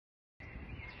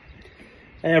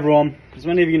Hey everyone, as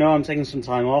many of you know, I'm taking some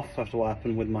time off after what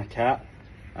happened with my cat.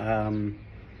 I'm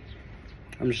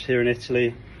just here in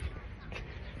Italy.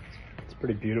 It's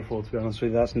pretty beautiful, to be honest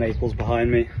with you. That's Naples behind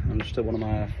me. I'm just at one of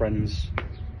my friends'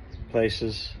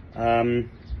 places. Yeah,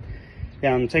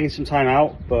 I'm taking some time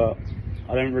out, but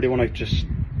I don't really want to just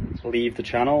leave the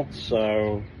channel.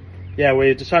 So yeah,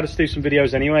 we decided to do some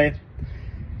videos anyway.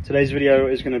 Today's video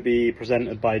is going to be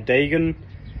presented by Dagan.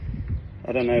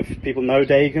 I don't know if people know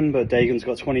Dagan, but Dagan's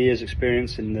got 20 years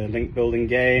experience in the link building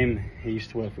game. He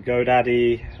used to work for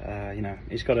GoDaddy.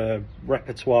 He's got a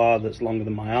repertoire that's longer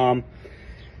than my arm.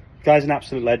 The guy's an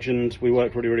absolute legend. We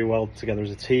work really, really well together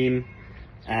as a team,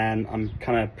 and I'm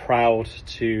kind of proud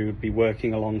to be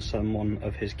working along someone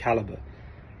of his caliber.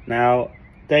 Now,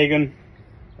 Dagan,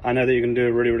 I know that you're going to do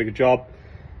a really, really good job,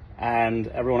 and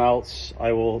everyone else,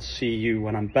 I will see you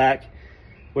when I'm back.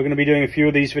 We're going to be doing a few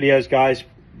of these videos, guys.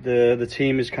 The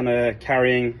team is kind of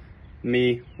carrying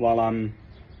me while I'm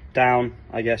down,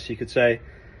 I guess you could say.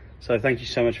 So thank you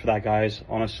so much for that, guys,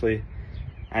 honestly.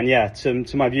 And yeah, to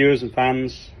my viewers and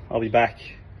fans, I'll be back,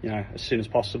 as soon as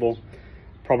possible.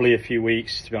 Probably a few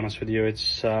weeks, to be honest with you.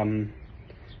 It's hasn't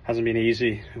been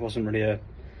easy. It wasn't really a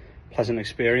pleasant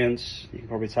experience. You can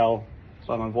probably tell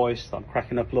by my voice that I'm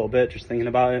cracking up a little bit just thinking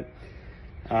about it.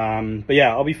 But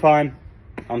yeah, I'll be fine.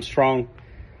 I'm strong.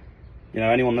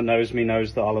 Anyone that knows me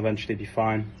knows that I'll eventually be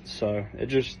fine. So it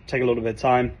just take a little bit of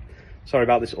time. Sorry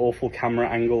about this awful camera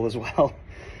angle as well.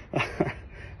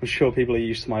 I'm sure people are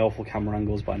used to my awful camera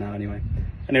angles by now anyway.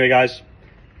 Anyway, guys,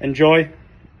 enjoy.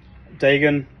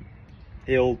 Dagan,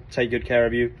 he'll take good care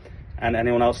of you. And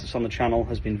anyone else that's on the channel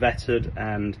has been vetted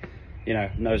and,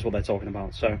 knows what they're talking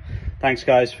about. So thanks,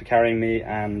 guys, for carrying me,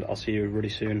 and I'll see you really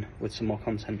soon with some more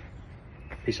content.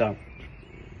 Peace out.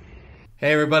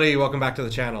 Hey everybody, welcome back to the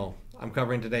channel. I'm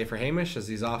covering today for Hamish as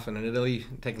he's off in Italy,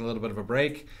 taking a little bit of a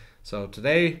break. So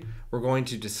today we're going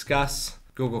to discuss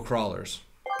Google crawlers.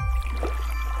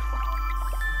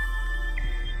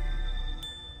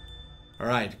 All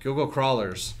right, Google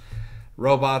crawlers,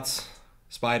 robots,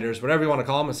 spiders, whatever you want to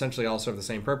call them, essentially all serve the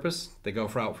same purpose. They go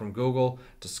out from Google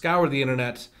to scour the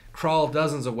internet, crawl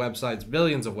dozens of websites,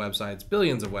 billions of websites,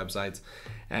 billions of websites,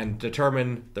 and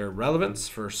determine their relevance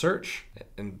for search.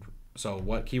 And so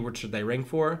what keywords should they rank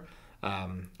for?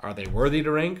 Are they worthy to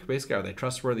rank? Basically, are they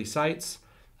trustworthy sites?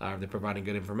 Are they providing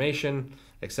good information,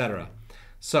 etc.?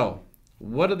 So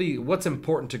what's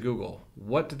important to Google?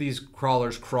 What do these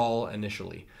crawlers crawl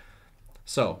initially?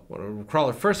 So when a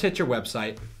crawler first hits your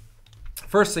website,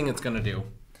 first thing it's going to do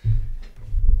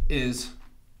is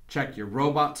check your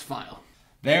robots file.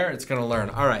 There, it's going to learn,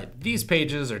 all right, these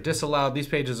pages are disallowed. These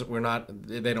pages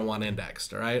they don't want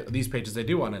indexed, all right? These pages they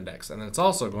do want indexed. And then it's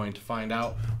also going to find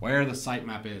out where the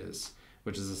sitemap is,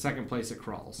 which is the second place it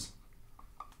crawls.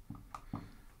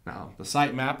 Now, the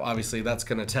sitemap, obviously, that's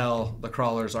going to tell the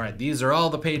crawlers, all right, these are all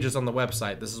the pages on the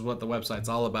website. This is what the website's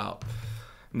all about.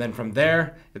 And then from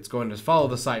there, it's going to follow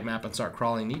the sitemap and start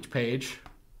crawling each page,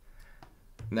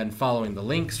 and then following the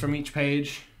links from each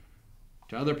page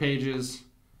to other pages,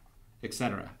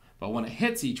 etc. But when it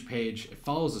hits each page, it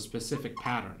follows a specific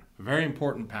pattern, a very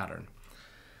important pattern.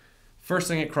 First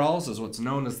thing it crawls is what's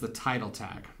known as the title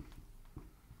tag.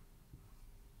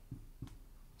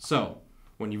 So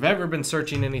when you've ever been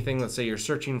searching anything, let's say you're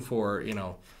searching for,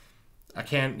 what's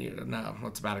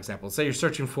a bad example? Let's say you're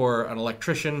searching for an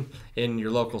electrician in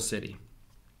your local city.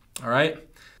 All right?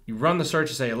 You run the search,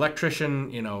 you say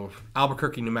electrician,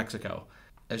 Albuquerque, New Mexico.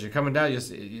 As you're coming down,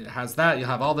 it has that. You'll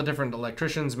have all the different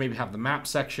electricians, maybe have the map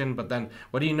section, but then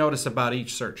what do you notice about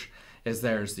each search is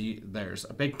there's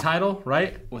a big title,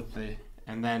 right?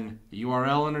 And then the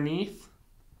URL underneath,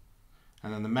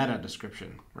 and then the meta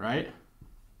description, right?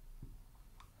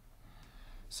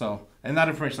 So, and that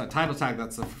information, that title tag,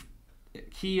 that's the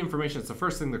key information. It's the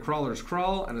first thing the crawlers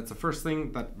crawl, and it's the first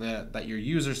thing that your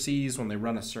user sees when they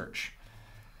run a search.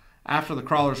 After the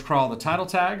crawlers crawl the title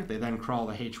tag, they then crawl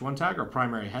the H1 tag, or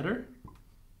primary header.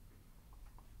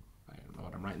 I don't know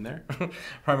what I'm writing there.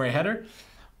 Primary header.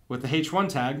 With the H1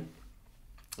 tag,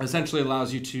 essentially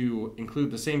allows you to include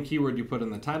the same keyword you put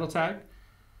in the title tag,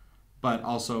 but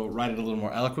also write it a little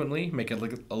more eloquently, make a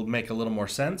little more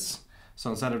sense.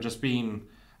 So instead of just being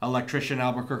electrician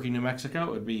Albuquerque, New Mexico, it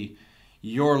would be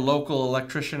your local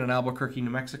electrician in Albuquerque,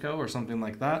 New Mexico, or something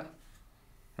like that.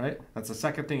 Right? That's the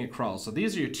second thing it crawls. So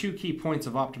these are your two key points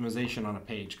of optimization on a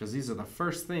page, because these are the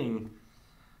first thing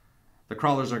the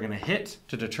crawlers are going to hit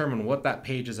to determine what that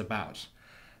page is about.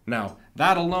 Now,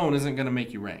 that alone isn't going to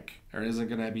make you rank, or isn't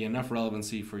going to be enough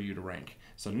relevancy for you to rank.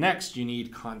 So next, you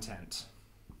need content.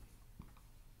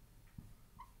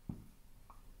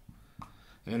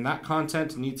 And that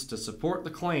content needs to support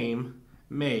the claim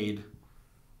made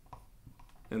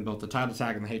in both the title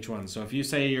tag and the H1. So if you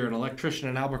say you're an electrician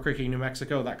in Albuquerque, New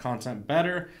Mexico, that content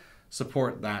better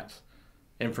support that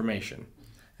information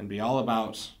and be all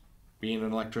about being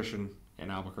an electrician in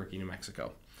Albuquerque, New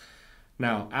Mexico.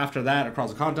 Now, after that,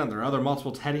 across the content, there are other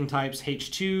multiple heading types,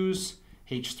 H2s,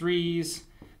 H3s.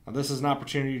 Now, this is an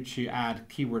opportunity to add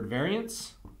keyword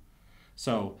variants.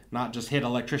 So not just hit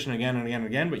electrician again and again and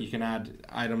again, but you can add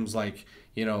items like,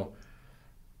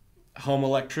 home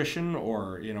electrician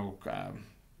or,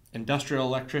 industrial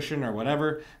electrician or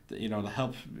whatever, to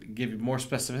help give you more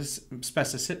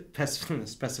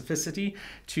specificity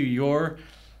to your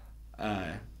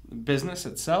business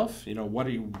itself.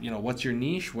 What's your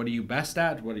niche? What are you best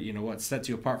at? What sets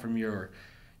you apart from your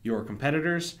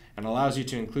competitors, and allows you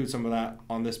to include some of that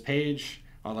on this page,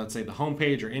 on let's say the home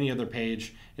page or any other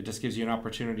page. It just gives you an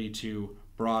opportunity to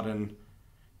broaden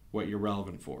what you're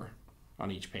relevant for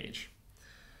on each page.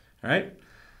 All right,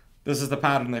 this is the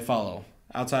pattern they follow.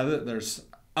 Outside of it, there's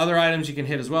other items you can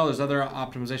hit as well. There's other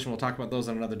optimization. We'll talk about those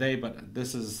on another day, but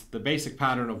this is the basic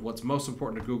pattern of what's most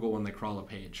important to Google when they crawl a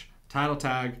page. Title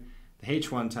tag, the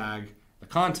H1 tag, the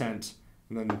content,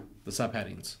 and then the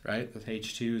subheadings, right? The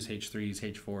H2s, H3s,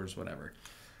 H4s, whatever.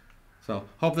 So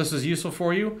hope this was useful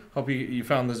for you. Hope you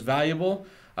found this valuable.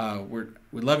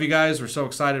 We love you guys. We're so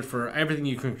excited for everything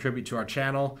you contribute to our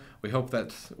channel. We hope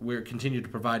that we'll continue to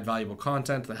provide valuable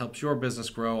content that helps your business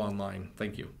grow online.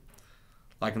 Thank you.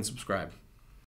 Like and subscribe.